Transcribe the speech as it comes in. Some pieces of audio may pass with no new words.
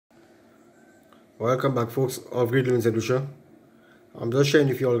Welcome back, folks of Great Living Solution. I'm just sharing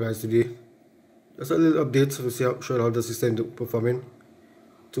with you all guys today just a little update to show how the system is performing.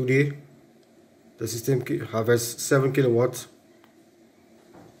 Today the system harvests 7 kilowatts.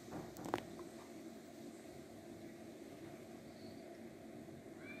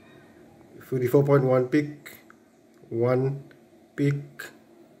 For the 4.1 peak, 1 peak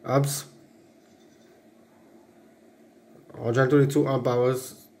amps, 122 amp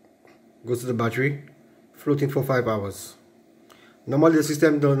hours goes to the battery, floating for 5 hours. Normally the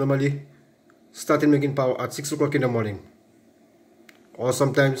system does normally start making power at 6 o'clock in the morning, or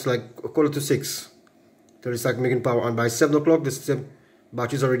sometimes like a quarter to 6 till it start making power, and by 7 o'clock the system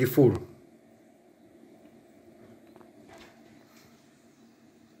battery is already full.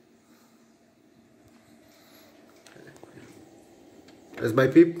 That's my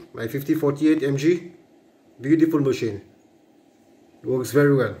PEEP, my 5048 MG, beautiful machine. It works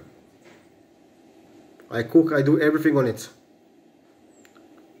very well. I cook, I do everything on it.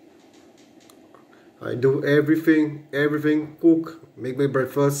 I do everything, cook, make my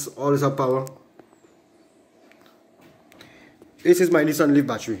breakfast, all this have power. This is my Nissan Leaf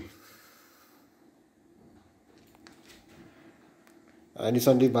battery.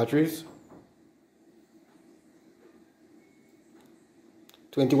 Nissan Leaf batteries.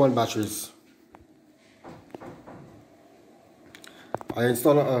 21 batteries. I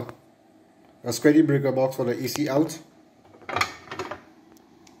install a Screddy breaker box for the AC out.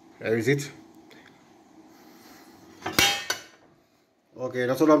 There is it. Okay,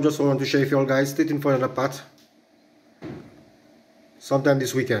 that's what I'm just wanting to share with you all guys. Stay tuned for another part sometime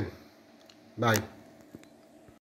this weekend. Bye.